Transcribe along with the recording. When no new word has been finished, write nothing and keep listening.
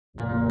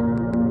To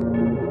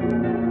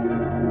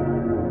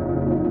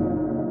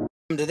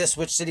this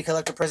Switch City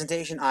Collector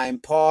presentation. I'm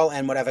Paul,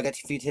 and what have I got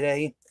for you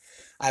today?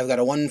 I've got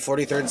a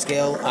 1/43rd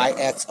scale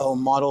IXO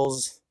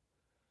models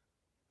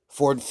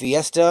Ford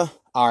Fiesta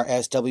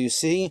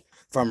RSWC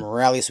from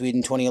Rally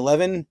Sweden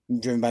 2011,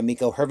 driven by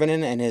Mikko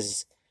Hirvonen and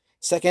his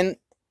second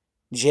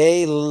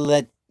J.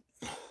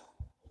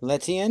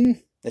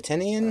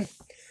 Letenian.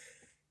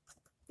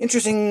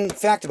 Interesting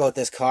fact about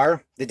this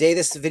car: the day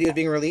this video is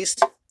being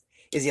released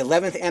is the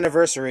 11th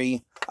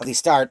anniversary of the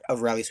start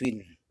of Rally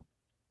Sweden,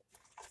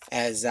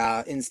 as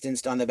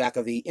instanced on the back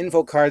of the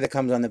info card that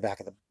comes on the back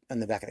of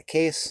the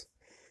case.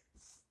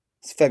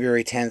 It's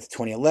February 10th,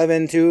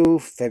 2011 to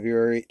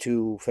February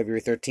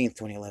 13th,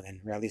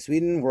 2011. Rally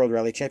Sweden World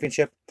Rally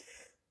Championship.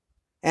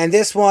 And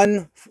this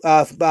one,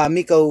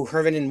 Mikko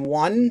Hirvonen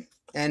won,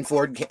 and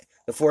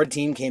the Ford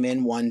team came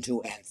in 1,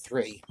 2, and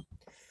 3.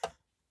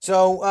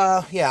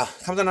 So yeah,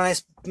 comes in a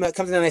nice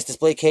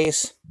display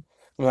case.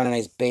 Comes on a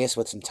nice base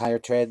with some tire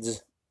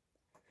treads,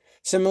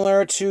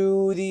 similar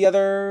to the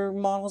other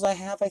models I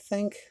have, I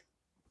think.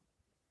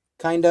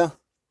 Kinda. So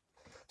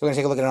we're going to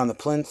take a look at it on the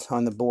plinth,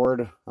 on the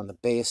board, on the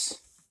base.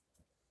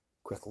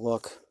 Quick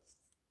look.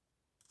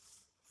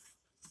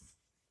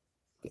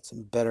 Get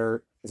some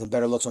better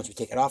looks once we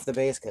take it off the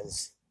base,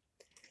 because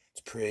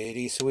it's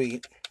pretty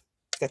sweet.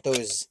 It's got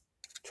those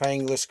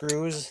triangular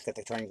screws. Got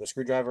the triangular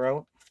screwdriver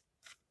out.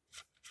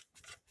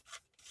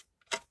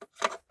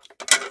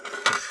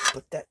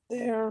 Put that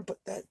there,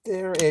 put that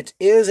there. It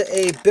is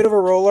a bit of a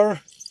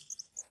roller.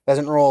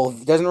 Doesn't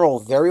roll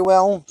very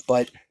well,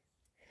 but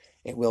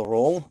it will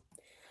roll.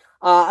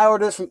 I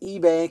ordered this from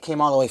eBay. It came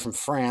all the way from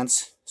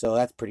France, so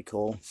that's pretty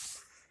cool.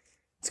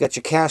 It's got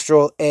your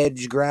Castrol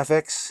Edge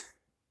graphics.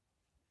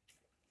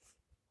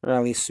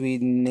 Rally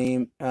Sweden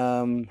name.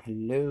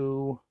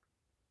 Hello.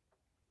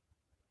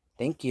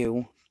 Thank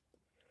you.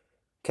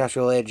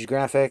 Castrol Edge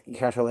graphic.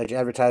 Castrol Edge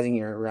advertising.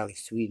 Your Rally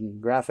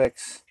Sweden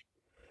graphics.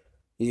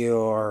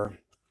 Your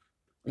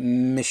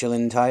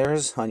Michelin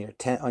tires on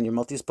your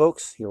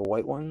multi-spokes, your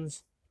white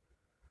ones.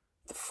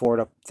 The Ford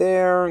up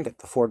there, got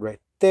the Ford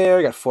right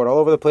there, got Ford all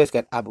over the place,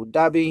 got Abu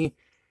Dhabi,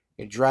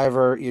 your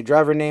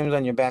driver names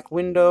on your back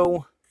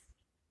window.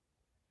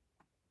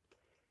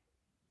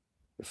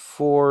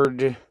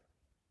 Ford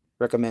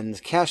recommends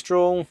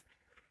Castrol,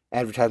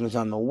 advertisements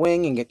on the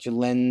wing, and get your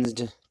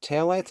lensed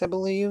taillights, I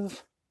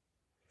believe.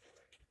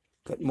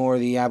 Got more of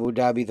the Abu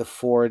Dhabi, the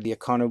Ford, the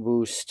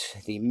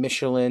EconoBoost, the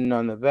Michelin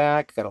on the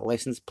back. Got a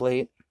license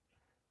plate.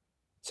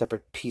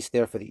 Separate piece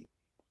there for the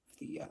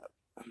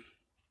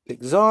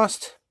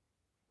exhaust.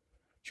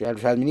 Your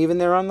advertisement even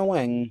there on the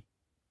wing.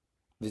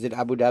 Visit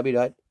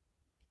abudhabi.ab.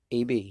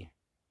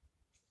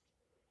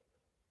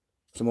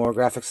 Some more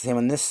graphics the same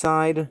on this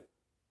side.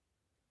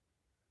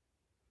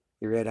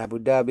 Your red Abu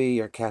Dhabi,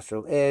 your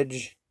Castrol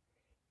Edge.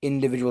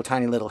 Individual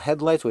tiny little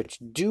headlights, which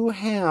do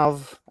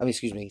have,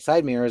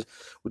 side mirrors,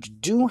 which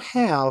do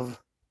have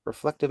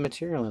reflective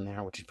material in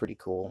there, which is pretty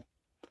cool.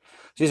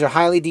 So these are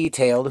highly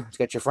detailed. It's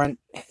got your front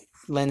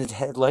lensed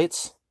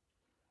headlights,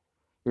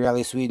 your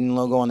Rally Sweden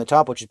logo on the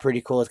top, which is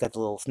pretty cool. It's got the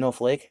little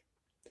snowflake.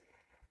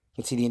 You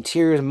can see the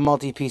interior is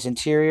multi-piece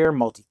interior,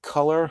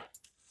 multicolor.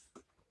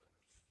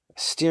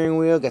 Steering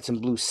wheel, got some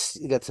blue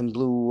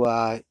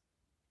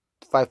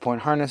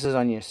 5-point harnesses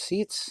on your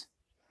seats.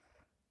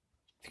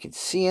 You can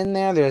see in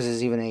there,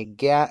 there's even a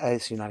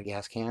not a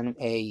gas can,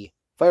 a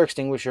fire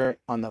extinguisher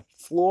on the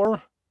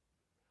floor.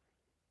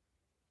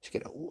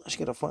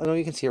 No,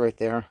 you can see it right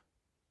there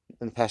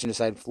on the passenger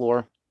side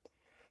floor.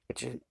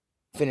 Got your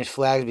finished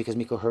flags because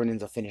Mikko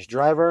Hirvonen's a Finnish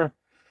driver.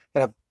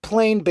 Got a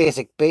plain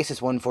basic basis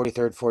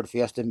 1/43rd Ford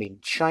Fiesta made in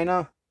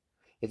China.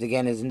 It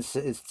again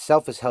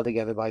itself is held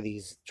together by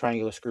these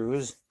triangular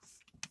screws.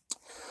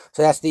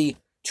 So that's the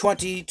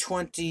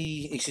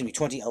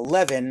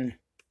 2011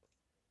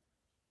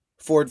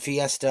 Ford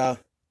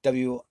Fiesta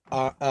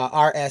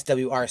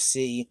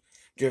RSWRC,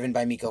 driven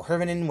by Mikko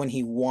Hirvonen when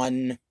he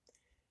won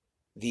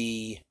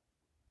the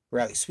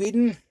Rally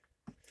Sweden.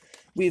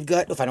 We've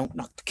got, if I don't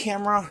knock the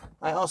camera,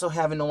 I also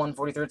have in the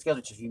 1/43rd scale,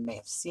 which you may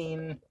have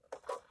seen.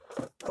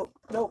 Oh,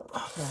 nope. I'm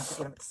going to have to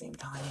get them at the same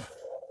time.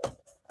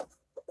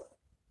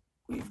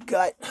 We've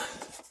got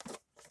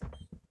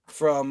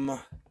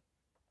from,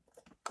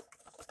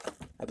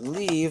 I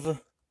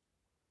believe,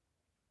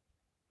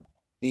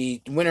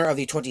 the winner of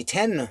the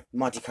 2010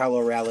 Monte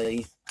Carlo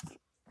Rally,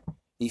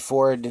 the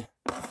Ford,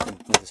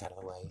 move this out of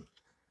the way,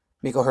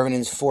 Mikko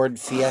Hirvonen's Ford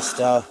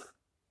Fiesta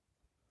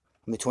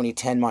from the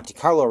 2010 Monte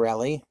Carlo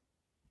Rally,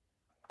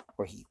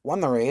 where he won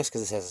the race,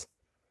 because it says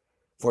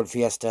Ford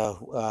Fiesta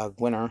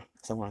winner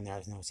somewhere on there.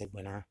 I know it said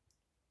winner.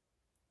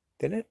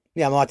 Did it?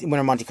 Yeah,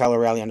 winner Monte Carlo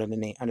Rally under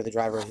the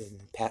driver's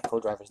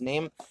co-driver's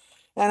name.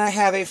 And I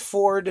have a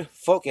Ford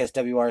Focus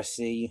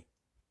WRC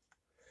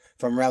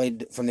from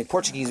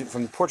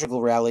the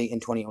Portugal Rally in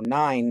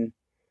 2009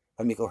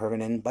 of Mikko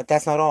Hirvonen, but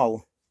that's not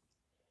all.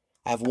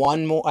 I have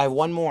one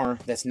more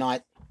that's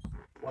not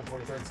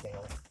 1/43rd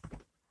scale,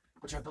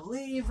 which I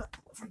believe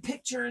from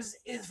pictures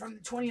is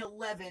from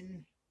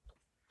 2011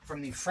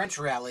 from the French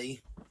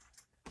Rally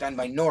done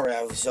by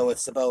Norev, so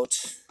it's about,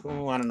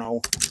 oh, I don't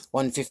know,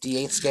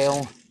 1/58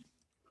 scale.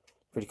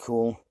 Pretty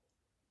cool.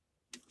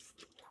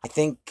 I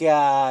think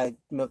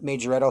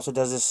Majorette also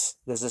does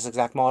this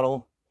exact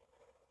model.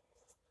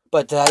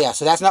 But yeah,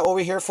 so that's not what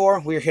we're here for.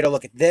 We're here to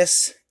look at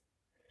this,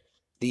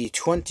 the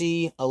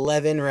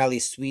 2011 Rally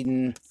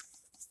Sweden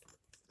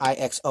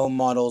IXO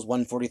models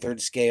 1/43rd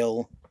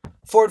scale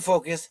Ford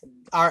Focus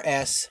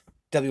RS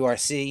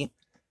WRC,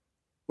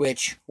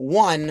 which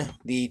won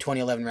the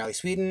 2011 Rally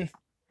Sweden.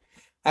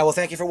 I will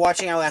thank you for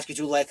watching. I will ask you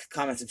to like,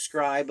 comment,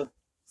 subscribe,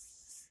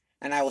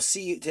 and I will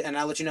see you. And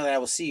I'll let you know that I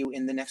will see you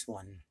in the next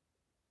one.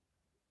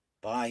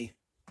 Bye.